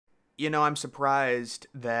I'm surprised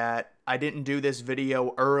that I didn't do this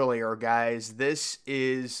video earlier, guys. This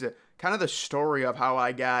is kind of the story of how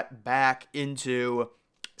I got back into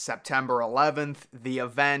September 11th, the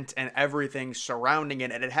event, and everything surrounding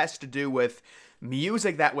it. And it has to do with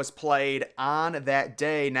music that was played on that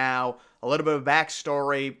day. Now, a little bit of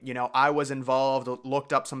backstory, I was involved,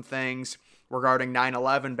 looked up some things regarding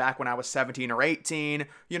 9/11 back when I was 17 or 18,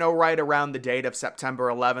 right around the date of September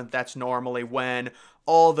 11th. That's normally when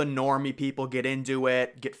all the normie people get into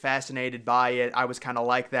it, get fascinated by it. I was kind of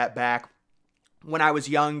like that back when I was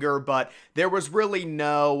younger, but there was really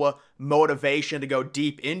no motivation to go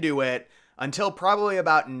deep into it until probably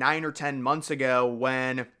about 9 or 10 months ago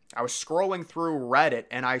when I was scrolling through Reddit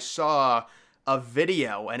and I saw a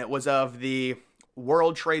video, and it was of the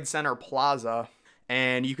World Trade Center Plaza,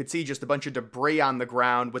 and you could see just a bunch of debris on the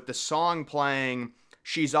ground with the song playing,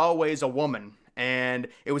 "She's Always a Woman." And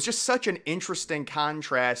it was just such an interesting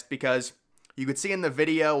contrast because you could see in the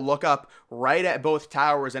video, look up right at both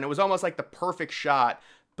towers, and it was almost like the perfect shot.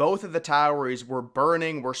 Both of the towers were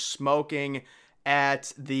burning, were smoking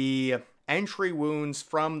at the entry wounds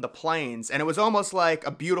from the planes, and it was almost like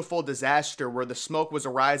a beautiful disaster where the smoke was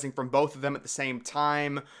arising from both of them at the same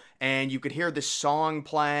time, and you could hear this song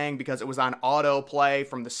playing because it was on autoplay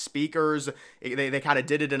from the speakers. They kind of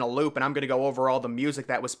did it in a loop, and I'm going to go over all the music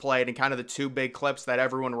that was played and kind of the two big clips that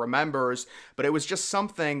everyone remembers, but it was just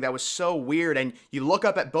something that was so weird, and you look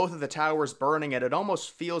up at both of the towers burning, and it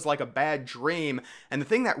almost feels like a bad dream, and the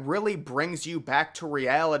thing that really brings you back to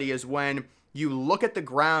reality is when you look at the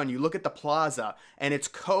ground, you look at the plaza, and it's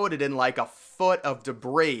coated in like a foot of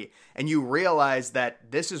debris, and you realize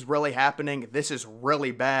that this is really happening, this is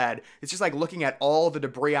really bad. It's just like looking at all the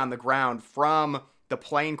debris on the ground from the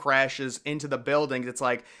plane crashes into the buildings. It's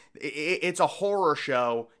like, it's a horror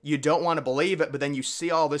show. You don't want to believe it, but then you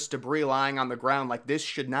see all this debris lying on the ground like this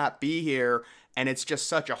should not be here, and it's just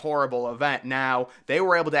such a horrible event. Now, they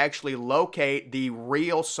were able to actually locate the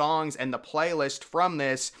real songs and the playlist from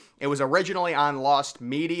this. It was originally on Lost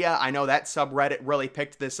Media. I know that subreddit really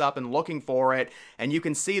picked this up and looking for it, and you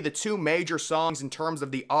can see the two major songs in terms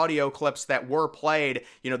of the audio clips that were played.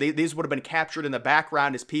 These would have been captured in the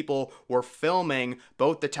background as people were filming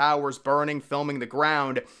both the towers burning, filming the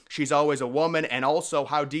ground. "She's Always a Woman" and also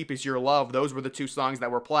 "How Deep Is Your Love." Those were the two songs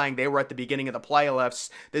that were playing. They were at the beginning of the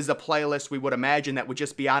playlists. This is a playlist we would imagine that would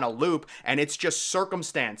just be on a loop, and it's just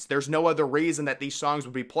circumstance. There's no other reason that these songs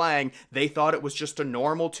would be playing. They thought it was just a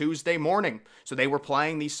normal Tuesday morning, so they were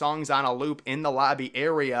playing these songs on a loop in the lobby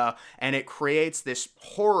area, and it creates this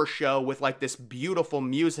horror show with like this beautiful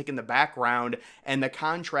music in the background, and the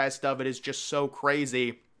contrast of it is just so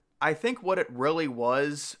crazy. I think what it really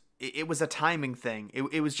was, it was a timing thing.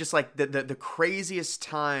 It was just like the craziest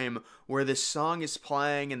time where this song is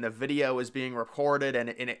playing and the video is being recorded, and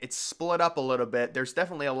it's split up a little bit. There's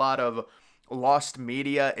definitely a lot of lost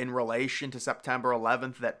media in relation to September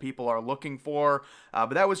 11th that people are looking for,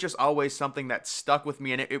 but that was just always something that stuck with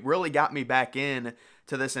me, and it really got me back in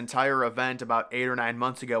to this entire event about 8 or 9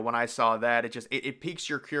 months ago when I saw that. It piques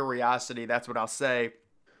your curiosity, that's what I'll say.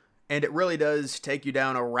 And it really does take you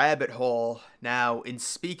down a rabbit hole. Now, in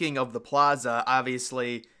speaking of the plaza,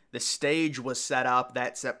 obviously, the stage was set up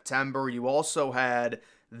that September. You also had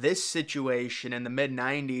this situation in the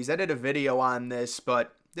mid-90s. I did a video on this,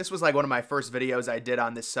 but this was like one of my first videos I did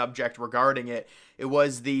on this subject regarding it. It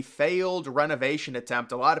was the failed renovation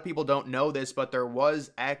attempt. A lot of people don't know this, but there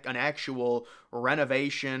was an actual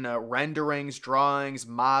renovation, renderings, drawings,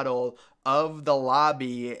 model of the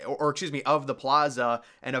lobby, or excuse me, of the plaza,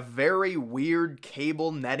 and a very weird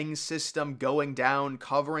cable netting system going down,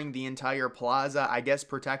 covering the entire plaza, I guess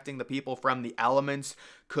protecting the people from the elements.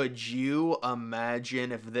 Could you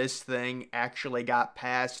imagine if this thing actually got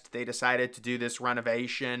passed? They decided to do this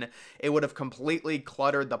renovation. It would have completely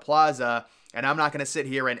cluttered the plaza. And I'm not going to sit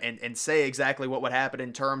here and say exactly what would happen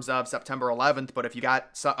in terms of September 11th, but if you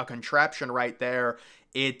got a contraption right there,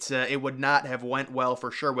 it would not have went well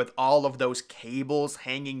for sure with all of those cables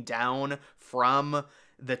hanging down from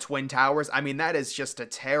the Twin Towers. I mean, that is just a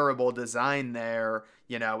terrible design there,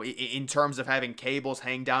 in terms of having cables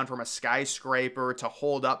hang down from a skyscraper to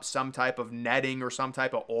hold up some type of netting or some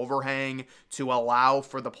type of overhang to allow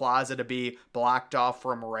for the plaza to be blocked off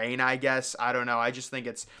from rain, I guess. I don't know. I just think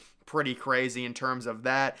it's pretty crazy in terms of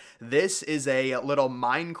that. This is a little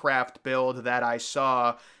Minecraft build that I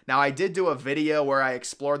saw. Now, I did do a video where I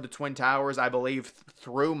explored the Twin Towers, I believe,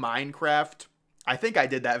 through Minecraft. I think I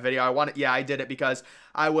did that video. Yeah, I did it because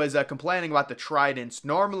I was complaining about the tridents.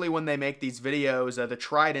 Normally, when they make these videos, the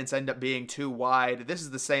tridents end up being too wide. This is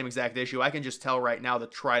the same exact issue. I can just tell right now the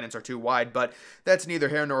tridents are too wide, but that's neither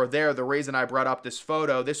here nor there. The reason I brought up this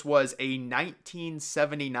photo, this was a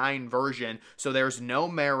 1979 version, so there's no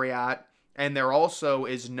Marriott, and there also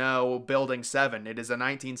is no Building 7. It is a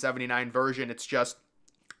 1979 version. It's just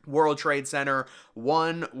World Trade Center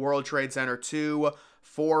 1, World Trade Center 2,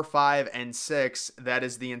 4, 5, and 6. That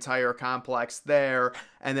is the entire complex there.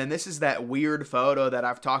 And then this is that weird photo that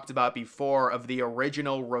I've talked about before of the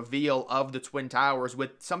original reveal of the Twin Towers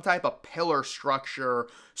with some type of pillar structure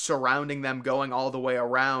surrounding them going all the way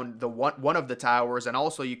around the one of the towers, and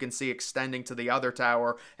also you can see extending to the other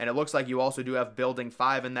tower, and it looks like you also do have Building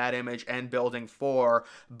 5 in that image and Building 4.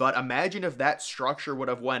 But imagine if that structure would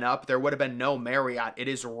have went up, there would have been no Marriott. It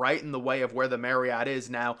is right in the way of where the Marriott is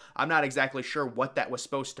now. I'm not exactly sure what that was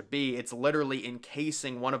supposed to be. It's literally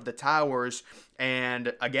encasing one of the towers,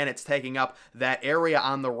 and again, it's taking up that area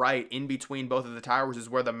on the right in between both of the towers is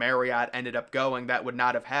where the Marriott ended up going. That would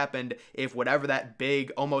not have happened if whatever that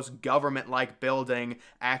big, almost government-like building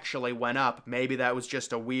actually went up. Maybe that was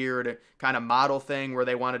just a weird kind of model thing where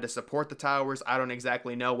they wanted to support the towers. I don't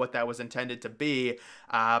exactly know what that was intended to be.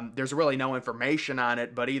 There's really no information on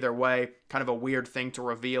it, but either way, kind of a weird thing to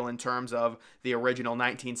reveal in terms of the original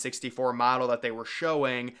 1964 model that they were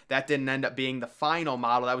showing. That didn't end up being the final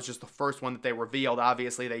model. That was just the first one that they revealed.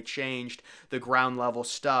 Obviously, they changed the ground level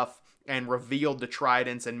stuff and revealed the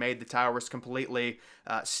tridents and made the towers completely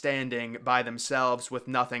standing by themselves with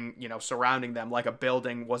nothing, surrounding them, like a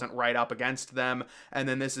building wasn't right up against them. And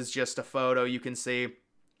then this is just a photo. You can see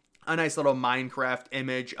a nice little Minecraft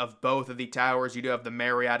image of both of the towers. You do have the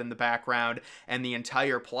Marriott in the background and the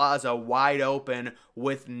entire plaza wide open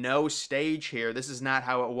with no stage here. This is not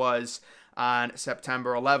how it was on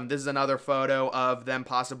September 11th. This is another photo of them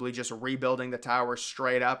possibly just rebuilding the tower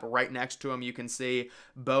straight up. Right next to them, you can see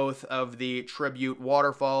both of the tribute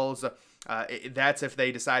waterfalls. That's if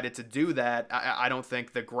they decided to do that. I don't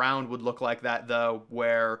think the ground would look like that, though,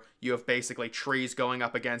 where you have basically trees going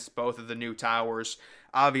up against both of the new towers.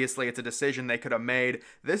 Obviously, it's a decision they could have made.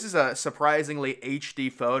 This is a surprisingly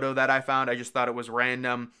HD photo that I found. I just thought it was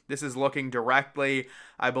random. This is looking directly,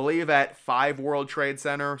 I believe, at 5 World Trade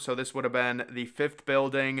Center. So this would have been the 5th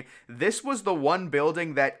building. This was the one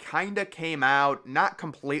building that kind of came out not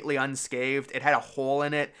completely unscathed. It had a hole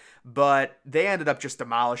in it, but they ended up just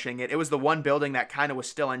demolishing it. It was the one building that kind of was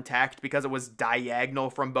still intact because it was diagonal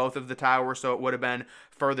from both of the towers, so it would have been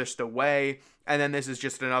furthest away. And then this is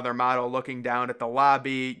just another model looking down at the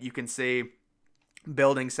lobby. You can see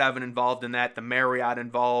Building 7 involved in that, the Marriott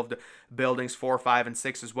involved, Buildings 4, 5, and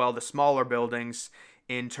 6 as well, the smaller buildings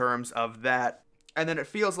in terms of that. And then it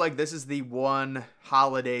feels like this is the one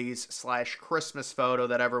holidays/Christmas photo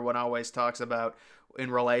that everyone always talks about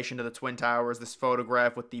in relation to the Twin Towers, this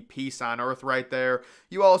photograph with the peace on earth right there.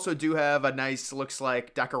 You also do have a nice, looks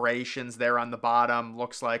like decorations there on the bottom,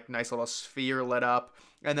 looks like nice little sphere lit up.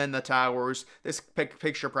 And then the towers, this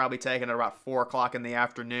picture probably taken at about 4 o'clock in the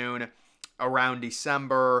afternoon around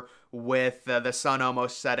December with the sun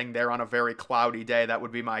almost setting there on a very cloudy day. That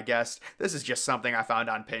would be my guess. This is just something I found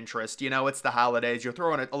on Pinterest. It's the holidays. You're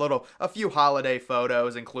throwing a few holiday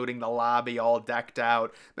photos, including the lobby all decked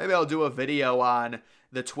out. Maybe I'll do a video on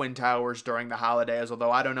the Twin Towers during the holidays,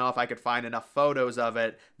 although I don't know if I could find enough photos of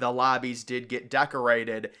it. The lobbies did get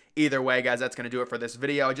decorated. Either way, guys, that's going to do it for this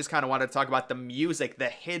video. I just kind of wanted to talk about the music, the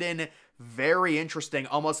hidden, very interesting,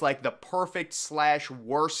 almost like the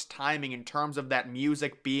perfect/worst timing in terms of that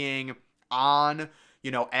music being on,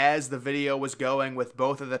 as the video was going with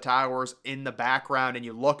both of the towers in the background, and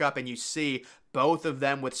you look up and you see both of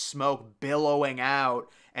them with smoke billowing out,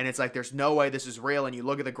 and it's like there's no way this is real, and you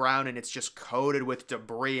look at the ground and it's just coated with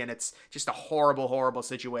debris, and it's just a horrible, horrible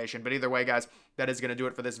situation. But either way, guys, that is going to do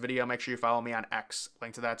it for this video. Make sure you follow me on X.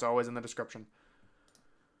 Link to that's always in the description.